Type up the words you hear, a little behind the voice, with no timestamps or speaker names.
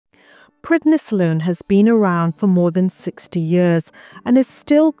Prednisolone has been around for more than 60 years and is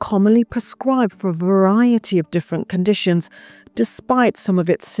still commonly prescribed for a variety of different conditions, despite some of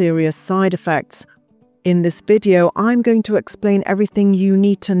its serious side effects. In this video, I'm going to explain everything you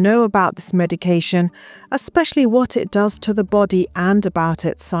need to know about this medication, especially what it does to the body and about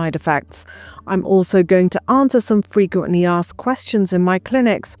its side effects. I'm also going to answer some frequently asked questions in my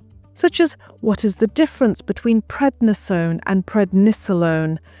clinics, such as what is the difference between prednisone and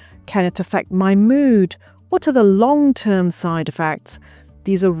prednisolone? Can it affect my mood? What are the long-term side effects?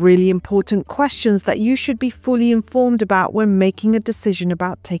 These are really important questions that you should be fully informed about when making a decision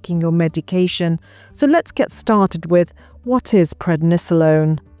about taking your medication. So let's get started with what is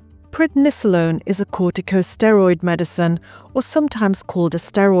prednisolone. Prednisolone is a corticosteroid medicine, or sometimes called a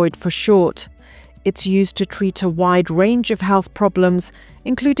steroid for short. It's used to treat a wide range of health problems,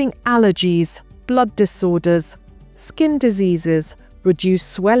 including allergies, blood disorders, skin diseases, reduce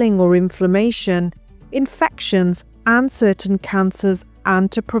swelling or inflammation, infections, and certain cancers,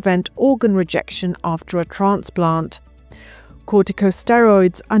 and to prevent organ rejection after a transplant.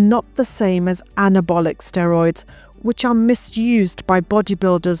 Corticosteroids are not the same as anabolic steroids, which are misused by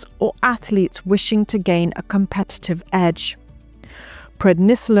bodybuilders or athletes wishing to gain a competitive edge.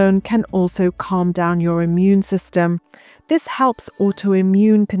 Prednisolone can also calm down your immune system. This helps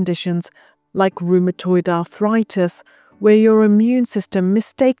autoimmune conditions like rheumatoid arthritis, where your immune system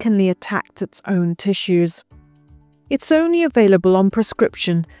mistakenly attacked its own tissues. It's only available on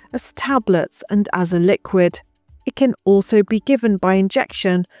prescription as tablets and as a liquid. It can also be given by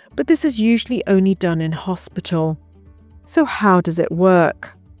injection, but this is usually only done in hospital. So how does it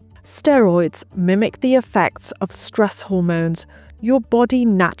work? Steroids mimic the effects of stress hormones your body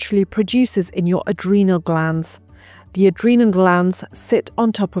naturally produces in your adrenal glands. The adrenal glands sit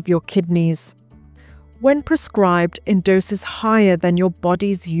on top of your kidneys. When prescribed in doses higher than your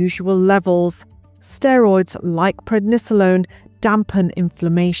body's usual levels, steroids like prednisolone dampen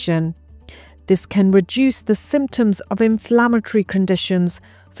inflammation. This can reduce the symptoms of inflammatory conditions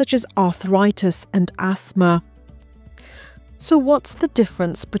such as arthritis and asthma. So what's the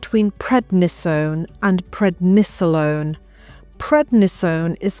difference between prednisone and prednisolone?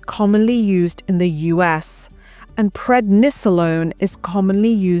 Prednisone is commonly used in the US, and prednisolone is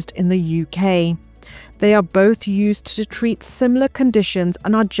commonly used in the UK. They are both used to treat similar conditions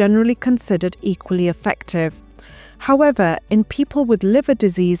and are generally considered equally effective. However, in people with liver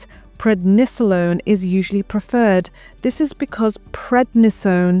disease, prednisolone is usually preferred. This is because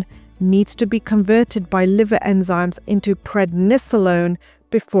prednisone needs to be converted by liver enzymes into prednisolone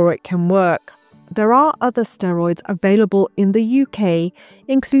before it can work. There are other steroids available in the UK,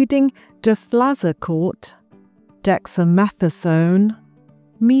 including Deltacortril, dexamethasone,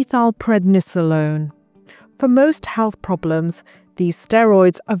 methylprednisolone. For most health problems, these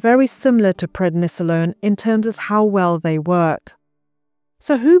steroids are very similar to prednisolone in terms of how well they work.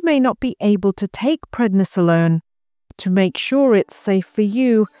 So who may not be able to take prednisolone? To make sure it's safe for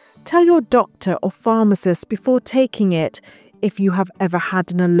you, tell your doctor or pharmacist before taking it if you have ever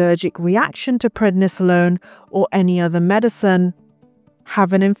had an allergic reaction to prednisolone or any other medicine,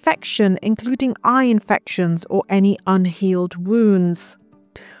 have an infection including eye infections or any unhealed wounds,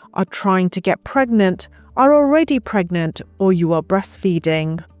 are trying to get pregnant, are already pregnant, or you are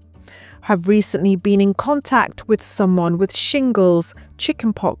breastfeeding, have recently been in contact with someone with shingles,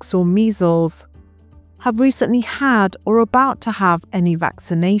 chickenpox or measles, have recently had or about to have any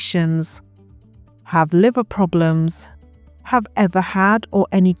vaccinations, have liver problems, have ever had or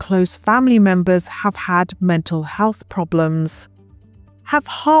any close family members have had mental health problems, have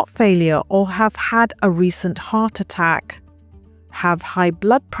heart failure or have had a recent heart attack, have high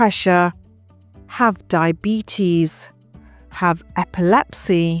blood pressure, have diabetes, have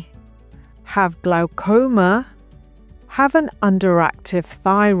epilepsy, have glaucoma, have an underactive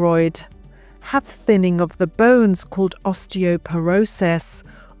thyroid, have thinning of the bones called osteoporosis,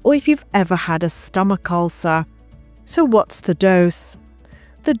 or if you've ever had a stomach ulcer. So what's the dose?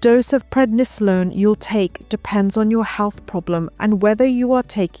 The dose of prednisolone you'll take depends on your health problem and whether you are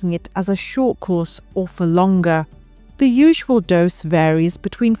taking it as a short course or for longer. The usual dose varies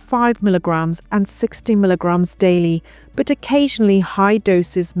between 5 mg and 60 mg daily, but occasionally high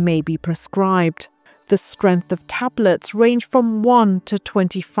doses may be prescribed. The strength of tablets range from 1 to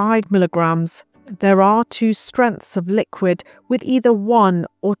 25 mg. There are 2 strengths of liquid with either 1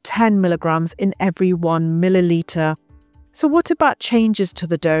 or 10 mg in every 1 milliliter. So what about changes to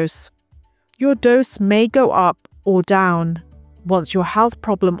the dose? Your dose may go up or down. Once your health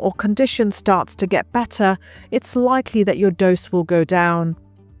problem or condition starts to get better, it's likely that your dose will go down.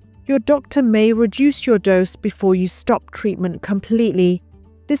 Your doctor may reduce your dose before you stop treatment completely.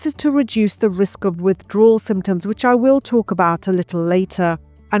 This is to reduce the risk of withdrawal symptoms, which I will talk about a little later.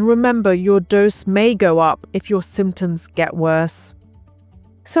 And remember, your dose may go up if your symptoms get worse.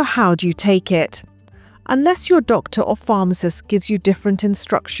 So how do you take it? Unless your doctor or pharmacist gives you different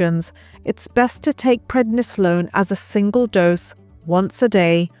instructions, it's best to take prednisolone as a single dose once a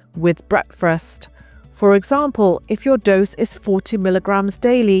day with breakfast. For example, if your dose is 40 milligrams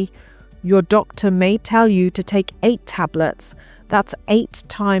daily, your doctor may tell you to take 8 tablets. That's 8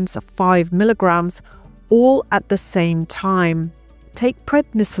 times 5 milligrams, all at the same time. Take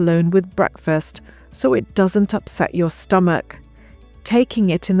prednisolone with breakfast so it doesn't upset your stomach. Taking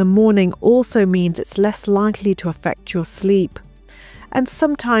it in the morning also means it's less likely to affect your sleep. And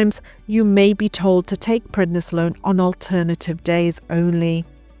sometimes you may be told to take prednisolone on alternative days only.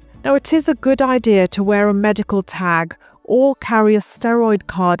 Now, it is a good idea to wear a medical tag or carry a steroid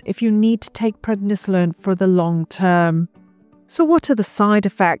card if you need to take prednisolone for the long term. So what are the side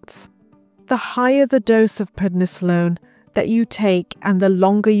effects? The higher the dose of prednisolone that you take and the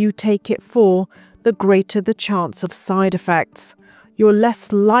longer you take it for, the greater the chance of side effects. You're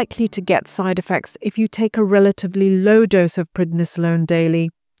less likely to get side effects if you take a relatively low dose of prednisolone daily.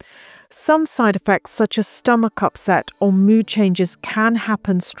 Some side effects such as stomach upset or mood changes can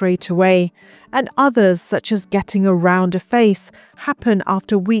happen straight away, and others such as getting a rounder face happen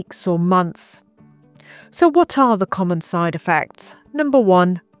after weeks or months. So what are the common side effects? Number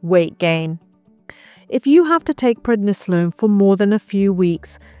 1, weight gain. If you have to take prednisolone for more than a few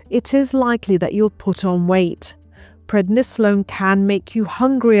weeks, it is likely that you'll put on weight. Prednisolone can make you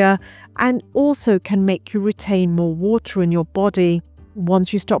hungrier and also can make you retain more water in your body.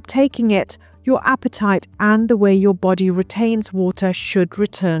 Once you stop taking it, your appetite and the way your body retains water should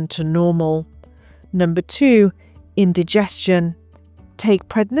return to normal. Number 2, indigestion. Take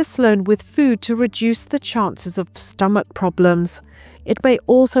prednisolone with food to reduce the chances of stomach problems. It may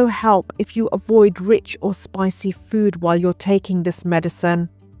also help if you avoid rich or spicy food while you're taking this medicine.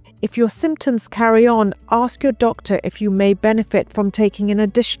 If your symptoms carry on, ask your doctor if you may benefit from taking an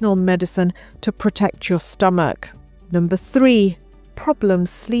additional medicine to protect your stomach. Number 3,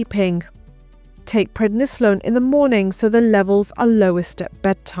 problems sleeping. Take prednisolone in the morning so the levels are lowest at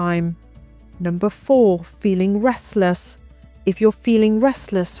bedtime. Number 4, feeling restless. If you're feeling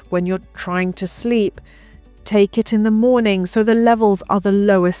restless when you're trying to sleep, take it in the morning so the levels are the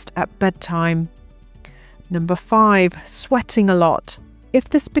lowest at bedtime. Number 5, sweating a lot. If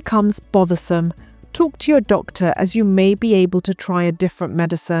this becomes bothersome, talk to your doctor as you may be able to try a different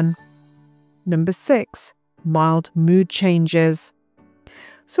medicine. Number 6, mild mood changes.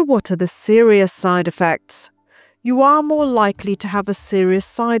 So what are the serious side effects? You are more likely to have a serious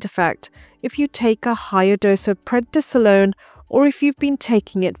side effect if you take a higher dose of prednisolone or if you've been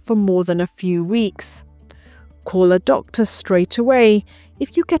taking it for more than a few weeks. Call a doctor straight away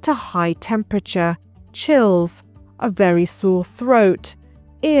if you get a high temperature, chills, a very sore throat,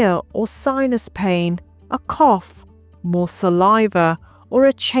 ear or sinus pain, a cough, more saliva, or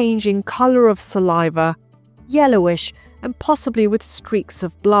a change in color of saliva, yellowish and possibly with streaks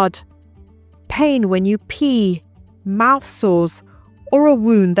of blood, pain when you pee, mouth sores, or a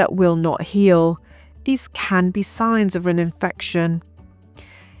wound that will not heal. These can be signs of an infection.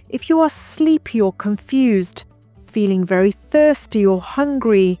 If you are sleepy or confused, feeling very thirsty or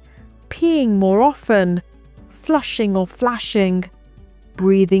hungry, peeing more often, flushing or flashing,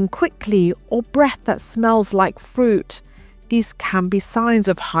 breathing quickly or breath that smells like fruit, these can be signs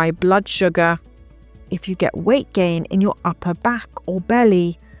of high blood sugar. If you get weight gain in your upper back or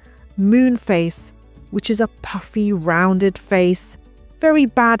belly, moon face, which is a puffy, rounded face, very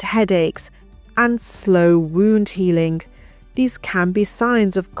bad headaches, and slow wound healing, these can be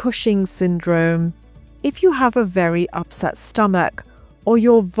signs of Cushing's syndrome. If you have a very upset stomach or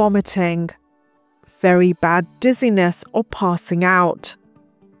you're vomiting, very bad dizziness or passing out,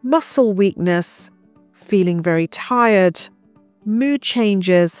 muscle weakness, feeling very tired, mood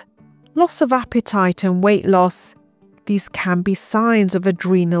changes, loss of appetite and weight loss, these can be signs of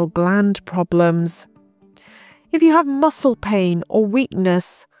adrenal gland problems. If you have muscle pain or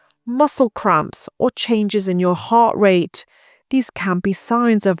weakness, muscle cramps or changes in your heart rate, these can be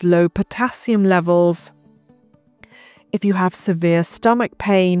signs of low potassium levels. If you have severe stomach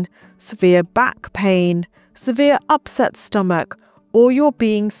pain, severe back pain, severe upset stomach, or you're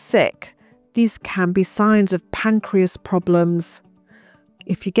being sick, these can be signs of pancreas problems.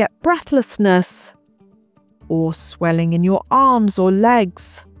 If you get breathlessness, or swelling in your arms or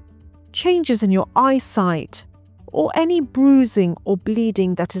legs, changes in your eyesight, or any bruising or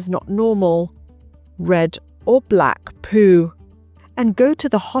bleeding that is not normal, red or black poo, and go to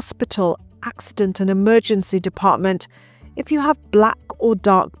the hospital accident and emergency department if you have black or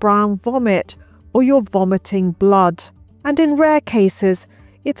dark brown vomit, or you're vomiting blood. And in rare cases,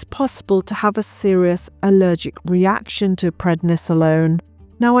 it's possible to have a serious allergic reaction to prednisolone.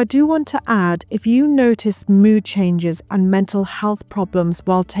 Now, I do want to add, if you notice mood changes and mental health problems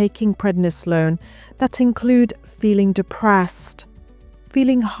while taking prednisolone that include feeling depressed,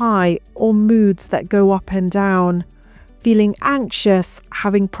 feeling high or moods that go up and down, feeling anxious,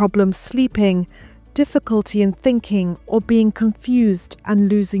 having problems sleeping, difficulty in thinking or being confused and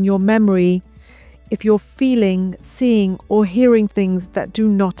losing your memory, if you're feeling, seeing or hearing things that do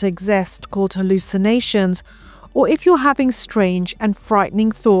not exist called hallucinations, or if you're having strange and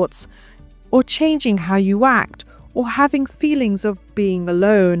frightening thoughts, or changing how you act, or having feelings of being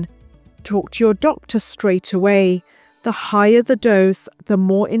alone, talk to your doctor straight away. The higher the dose, the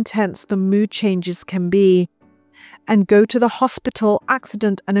more intense the mood changes can be. And go to the hospital,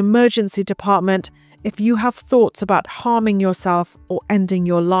 accident and emergency department if you have thoughts about harming yourself or ending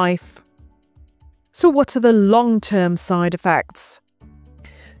your life. So what are the long-term side effects?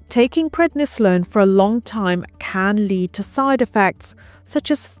 Taking prednisolone for a long time can lead to side effects such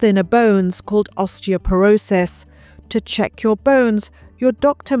as thinner bones called osteoporosis. To check your bones, your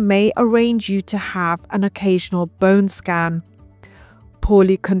doctor may arrange you to have an occasional bone scan.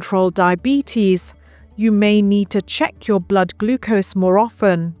 Poorly controlled diabetes. You may need to check your blood glucose more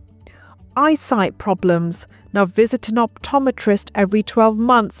often. Eyesight problems. Now visit an optometrist every 12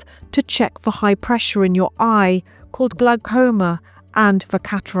 months to check for high pressure in your eye called glaucoma and for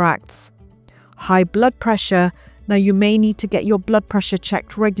cataracts. High blood pressure. Now you may need to get your blood pressure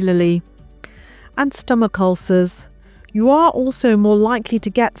checked regularly. And stomach ulcers. You are also more likely to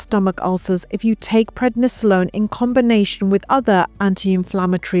get stomach ulcers if you take prednisolone in combination with other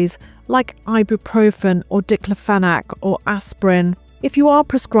anti-inflammatories like ibuprofen or diclofenac or aspirin. If you are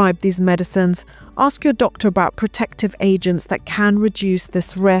prescribed these medicines, ask your doctor about protective agents that can reduce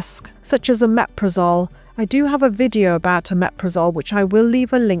this risk, such as omeprazole. I do have a video about omeprazole which I will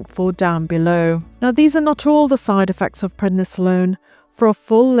leave a link for down below. Now, these are not all the side effects of prednisolone. For a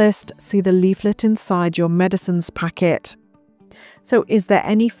full list, see the leaflet inside your medicines packet. So, is there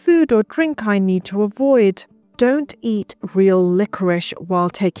any food or drink I need to avoid? Don't eat real licorice while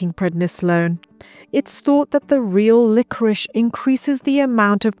taking prednisolone. It's thought that the real licorice increases the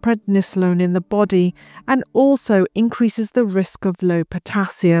amount of prednisolone in the body and also increases the risk of low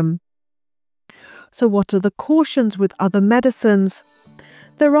potassium. So what are the cautions with other medicines?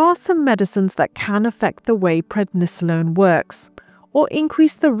 There are some medicines that can affect the way prednisolone works or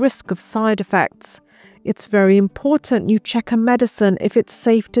increase the risk of side effects. It's very important you check a medicine if it's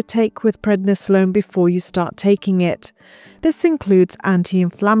safe to take with prednisolone before you start taking it. This includes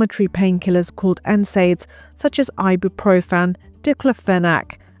anti-inflammatory painkillers called NSAIDs such as ibuprofen,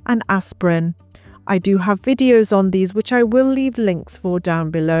 diclofenac and aspirin. I do have videos on these which I will leave links for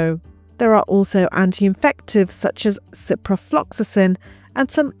down below. There are also anti-infectives such as ciprofloxacin and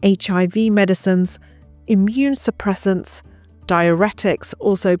some HIV medicines, immune suppressants, diuretics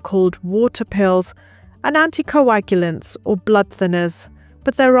also called water pills, and anticoagulants or blood thinners,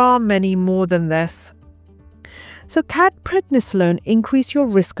 but there are many more than this. So can prednisolone increase your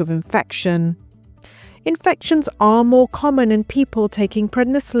risk of infection? Infections are more common in people taking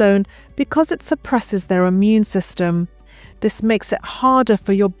prednisolone because it suppresses their immune system. This makes it harder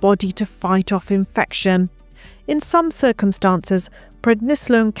for your body to fight off infection. In some circumstances,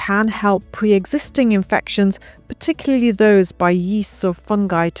 prednisolone can help pre-existing infections, particularly those by yeasts or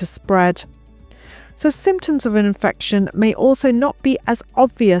fungi, to spread. So symptoms of an infection may also not be as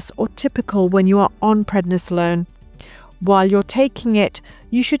obvious or typical when you are on prednisolone. While you're taking it,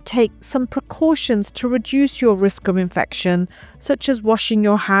 you should take some precautions to reduce your risk of infection, such as washing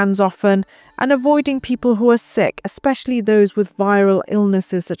your hands often and avoiding people who are sick, especially those with viral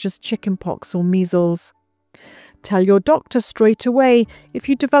illnesses such as chickenpox or measles. Tell your doctor straight away if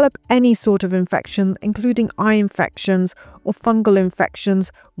you develop any sort of infection, including eye infections or fungal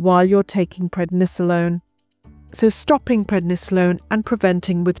infections, while you're taking prednisolone. So stopping prednisolone and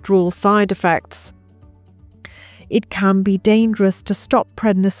preventing withdrawal side effects. It can be dangerous to stop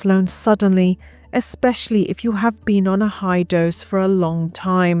prednisolone suddenly, especially if you have been on a high dose for a long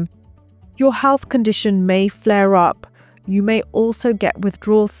time. Your health condition may flare up. You may also get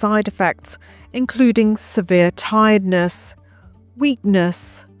withdrawal side effects, including severe tiredness,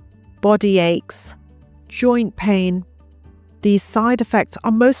 weakness, body aches, joint pain. These side effects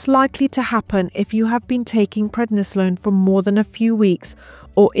are most likely to happen if you have been taking prednisolone for more than a few weeks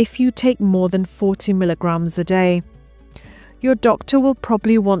or if you take more than 40 milligrams a day. Your doctor will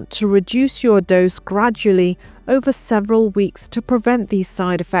probably want to reduce your dose gradually over several weeks to prevent these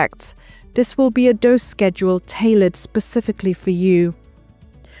side effects. This will be a dose schedule tailored specifically for you.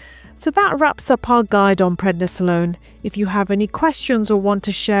 So that wraps up our guide on prednisolone. If you have any questions or want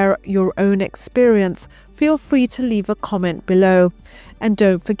to share your own experience, feel free to leave a comment below. And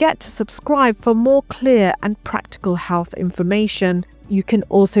don't forget to subscribe for more clear and practical health information. You can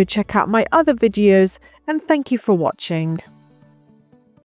also check out my other videos, and thank you for watching.